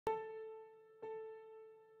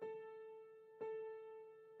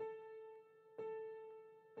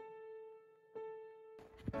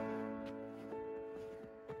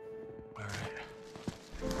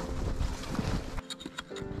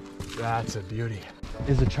That's a beauty.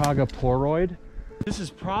 Is a chaga poroid? This is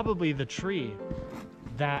probably the tree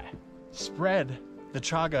that spread the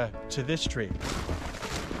chaga to this tree.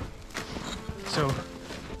 So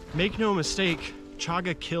make no mistake,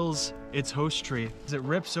 chaga kills its host tree as it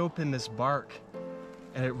rips open this bark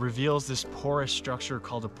and it reveals this porous structure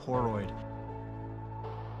called a poroid.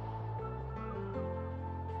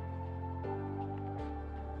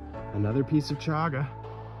 Another piece of chaga.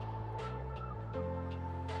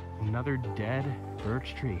 Another dead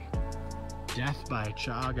birch tree. Death by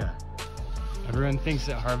chaga. Everyone thinks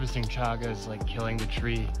that harvesting chaga is like killing the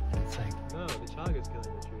tree. And it's like, no, the chaga's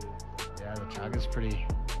killing the tree. Yeah, the chaga's pretty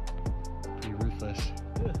ruthless.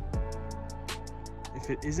 Yeah.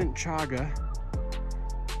 If it isn't chaga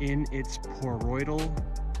in its poroidal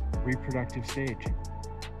reproductive stage.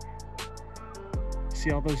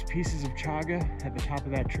 See all those pieces of chaga at the top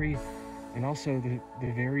of that tree, and also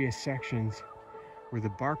the various sections where the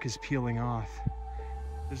bark is peeling off.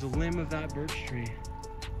 There's a limb of that birch tree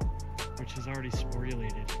which has already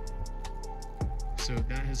sporulated. So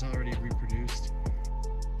that has already reproduced.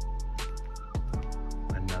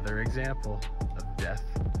 Another example of death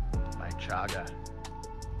by chaga.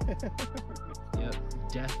 Yep,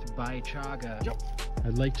 death by chaga. Yep.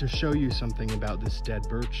 I'd like to show you something about this dead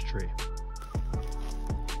birch tree.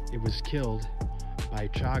 It was killed by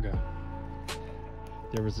chaga.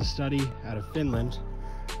 There was a study out of Finland,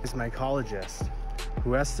 this mycologist,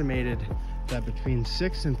 who estimated that between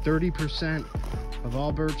 6 and 30% of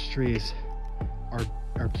all birch trees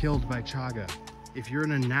are killed by chaga. If you're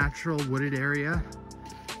in a natural wooded area,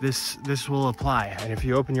 this will apply. And if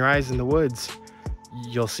you open your eyes in the woods,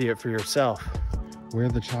 you'll see it for yourself. Where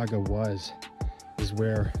the chaga was is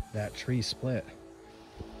where that tree split.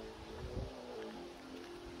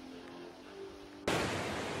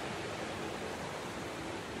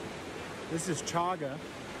 This is chaga,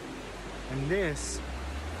 and this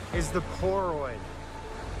is the poroid.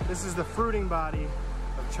 This is the fruiting body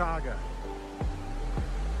of chaga.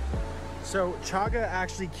 So chaga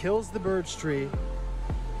actually kills the birch tree,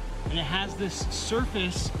 and it has this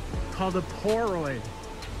surface called a poroid,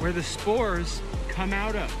 where the spores come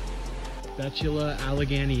out of. Betula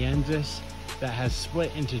alleganiensis that has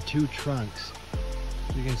split into 2 trunks.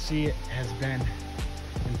 You can see it has been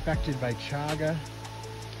infected by chaga,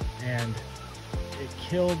 and it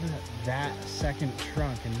killed that second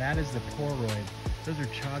trunk, and that is the poroid. Those are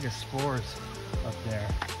chaga spores up there.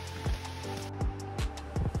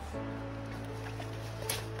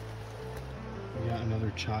 We got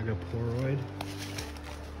another chaga poroid.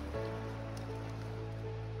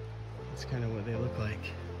 That's kind of what they look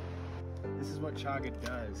like. This is what chaga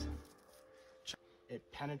does. It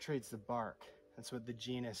penetrates the bark. That's what the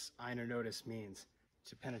genus Inonotus means,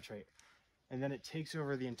 to penetrate. And then it takes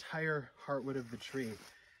over the entire heartwood of the tree.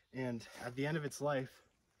 And at the end of its life,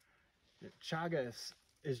 chaga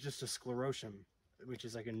is just a sclerotium, which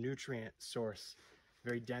is like a nutrient source,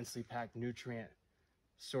 very densely packed nutrient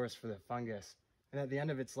source for the fungus. And at the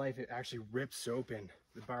end of its life, it actually rips open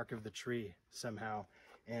the bark of the tree somehow.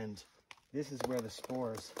 And this is where the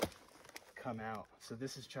spores come out. So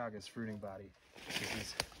this is chaga's fruiting body. This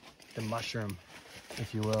is the mushroom,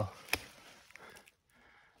 if you will.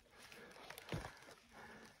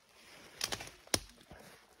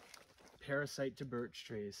 Parasite to birch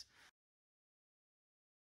trees.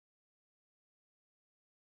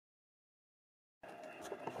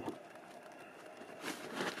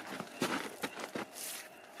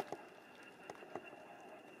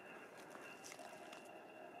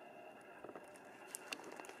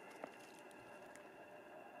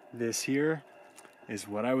 This here is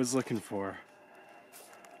what I was looking for.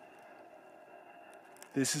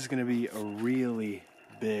 This is going to be a really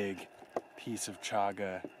big piece of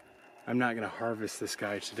chaga. I'm not going to harvest this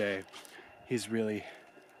guy today. He's really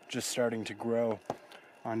just starting to grow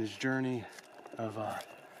on his journey of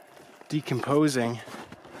decomposing,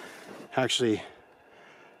 actually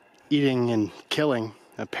eating and killing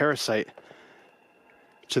a parasite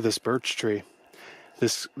to this birch tree.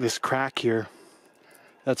 This crack here,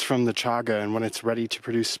 that's from the chaga, and when it's ready to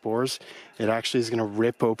produce spores, it actually is going to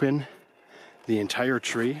rip open the entire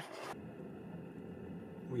tree.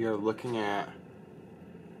 We are looking at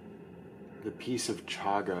the piece of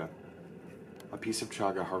chaga, a piece of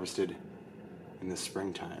chaga harvested in the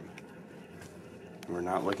springtime. And we're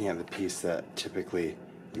not looking at the piece that typically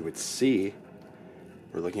you would see.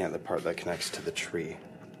 We're looking at the part that connects to the tree.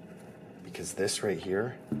 Because this right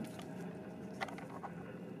here,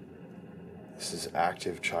 this is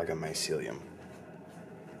active chaga mycelium.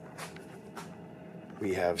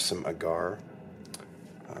 We have some agar.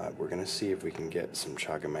 We're gonna see if we can get some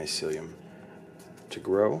chaga mycelium to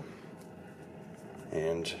grow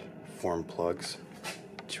and form plugs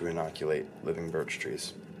to inoculate living birch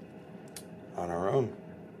trees on our own.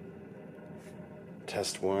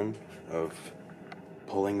 Test 1 of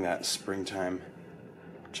pulling that springtime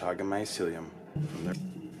chaga mycelium from there.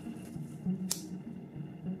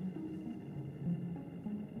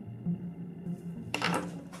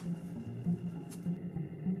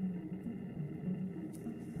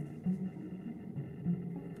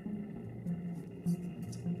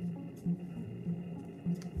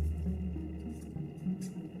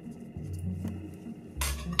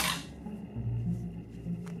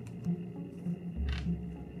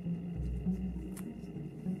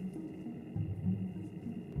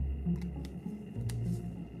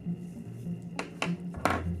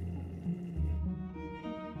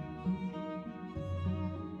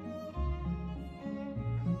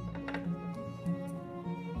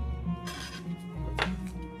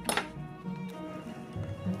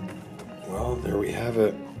 Well, there we have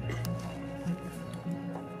it.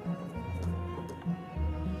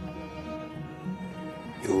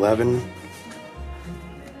 $11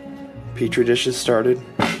 petri dishes started.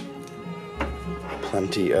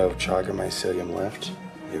 Plenty of chaga mycelium left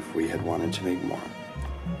if we had wanted to make more.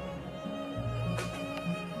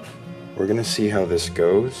 We're gonna see how this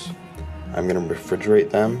goes. I'm gonna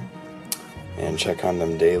refrigerate them and check on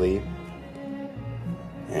them daily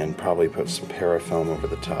and probably put some parafilm over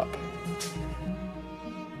the top.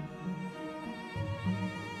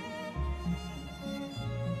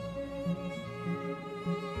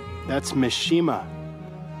 That's Mishima,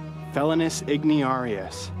 Felinus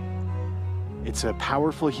igniarius. It's a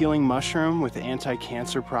powerful healing mushroom with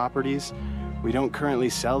anti-cancer properties. We don't currently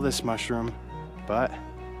sell this mushroom, but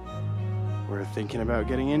we're thinking about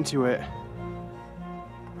getting into it.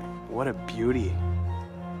 What a beauty.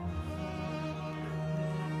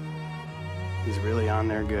 He's really on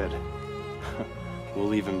there good. We'll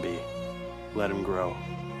leave him be. Let him grow.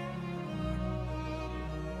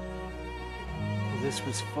 This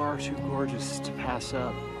was far too gorgeous to pass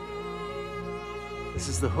up. This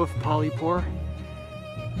is the hoof polypore,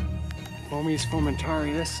 Fomes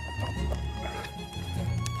fomentarius.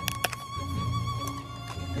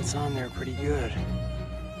 It's on there pretty good.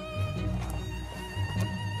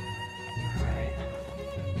 All right.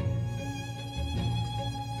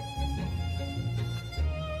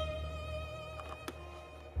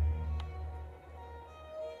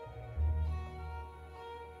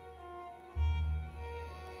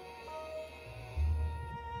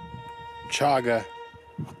 Chaga.